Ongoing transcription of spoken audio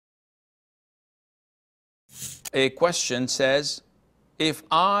A question says, if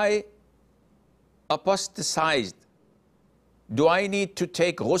I apostatized, do I need to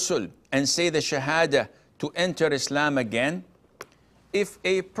take ghusl and say the shahadah to enter Islam again? If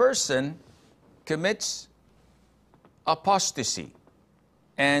a person commits apostasy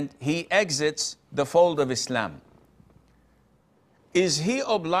and he exits the fold of Islam, is he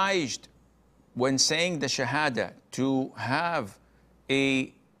obliged when saying the shahadah to have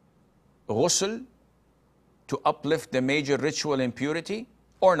a ghusl to uplift the major ritual impurity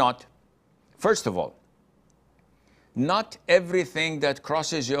or not? First of all, not everything that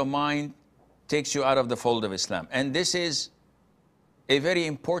crosses your mind takes you out of the fold of Islam. And this is a very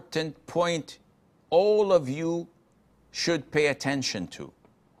important point all of you should pay attention to.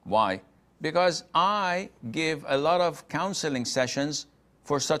 Why? Because I give a lot of counseling sessions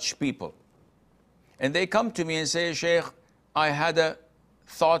for such people. And they come to me and say, Sheikh, I had a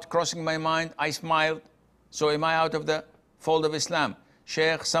thought crossing my mind, I smiled, so am I out of the fold of Islam?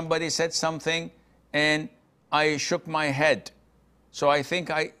 Sheikh, somebody said something and I shook my head, so I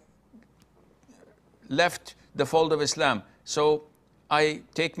think I left the fold of Islam. So I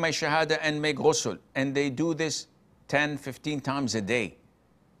take my shahadah and make ghusl. And they do this 10, 15 times a day.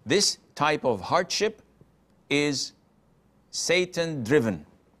 This type of hardship is Satan-driven.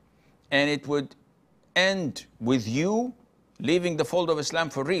 And it would end with you leaving the fold of Islam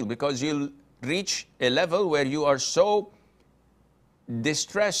for real, because you'll reach a level where you are so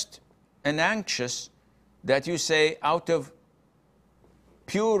distressed and anxious that you say, out of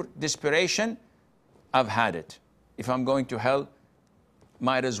pure desperation, I've had it. If I'm going to hell,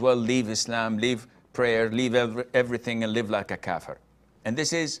 might as well leave Islam, leave prayer, leave everything and live like a kafir. And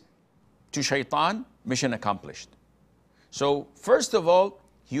this is, to shaitan, mission accomplished. So first of all,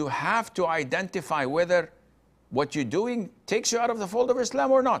 you have to identify whether what you're doing takes you out of the fold of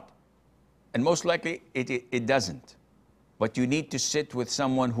Islam or not. And most likely it doesn't. But you need to sit with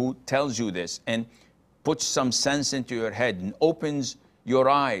someone who tells you this and puts some sense into your head and opens your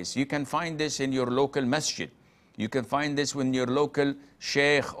eyes. You can find this in your local masjid. You can find this in your local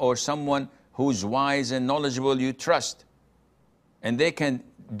sheikh or someone who's wise and knowledgeable you trust. And they can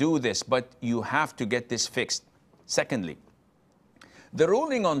do this, but you have to get this fixed. Secondly, the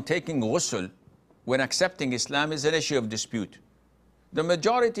ruling on taking ghusl when accepting Islam is an issue of dispute. The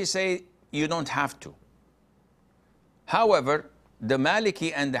majority say you don't have to. However, the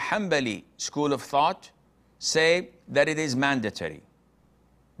Maliki and the Hanbali school of thought say that it is mandatory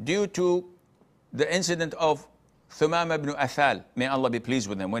due to the incident of Thumama ibn Athal, may Allah be pleased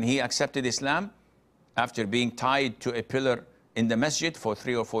with him. When he accepted Islam, after being tied to a pillar in the masjid for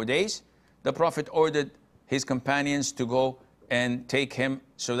 3 or 4 days, the Prophet ordered his companions to go and take him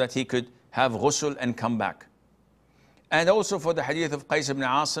so that he could have ghusl and come back. And also for the hadith of Qais ibn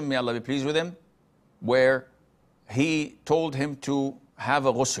Asim, may Allah be pleased with him, where he told him to have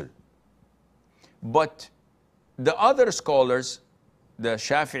a ghusl. But the other scholars, the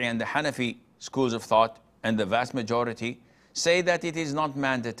Shafi'i and the Hanafi schools of thought, and the vast majority, say that it is not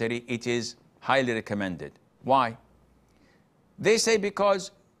mandatory, it is highly recommended. Why? They say because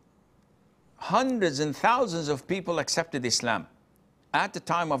hundreds and thousands of people accepted Islam at the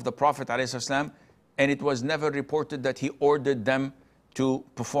time of the Prophet ﷺ, and it was never reported that he ordered them to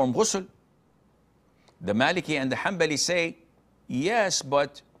perform ghusl. The Maliki and the Hanbali say, yes,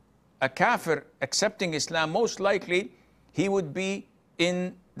 but a kafir accepting Islam, most likely he would be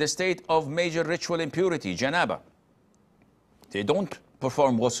in the state of major ritual impurity, janaba. They don't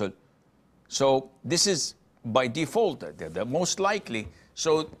perform ghusl. So this is by default, the most likely.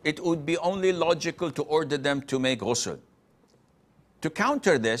 So it would be only logical to order them to make ghusl. To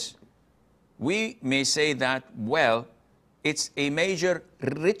counter this, we may say that, well, it's a major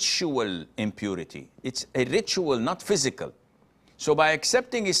ritual impurity. It's a ritual, not physical. So by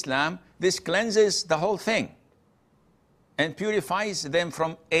accepting Islam, this cleanses the whole thing and purifies them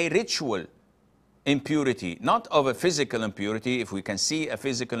from a ritual impurity, not of a physical impurity. If we can see a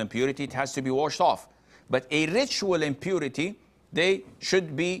physical impurity, it has to be washed off. But a ritual impurity, they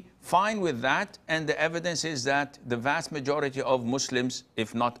should be fine with that. And the evidence is that the vast majority of Muslims,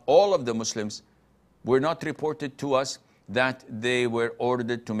 if not all of the Muslims, were not reported to us that they were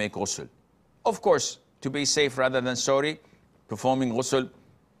ordered to make ghusl. Of course, to be safe rather than sorry, performing ghusl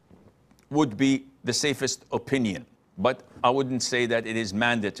would be the safest opinion. But I wouldn't say that it is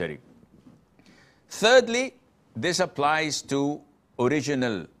mandatory. Thirdly, this applies to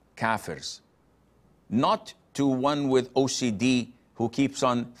original kafirs, not to one with OCD who keeps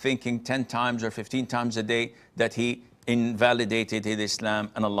on thinking 10 times or 15 times a day that he invalidated his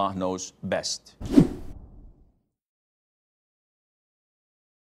Islam, and Allah knows best.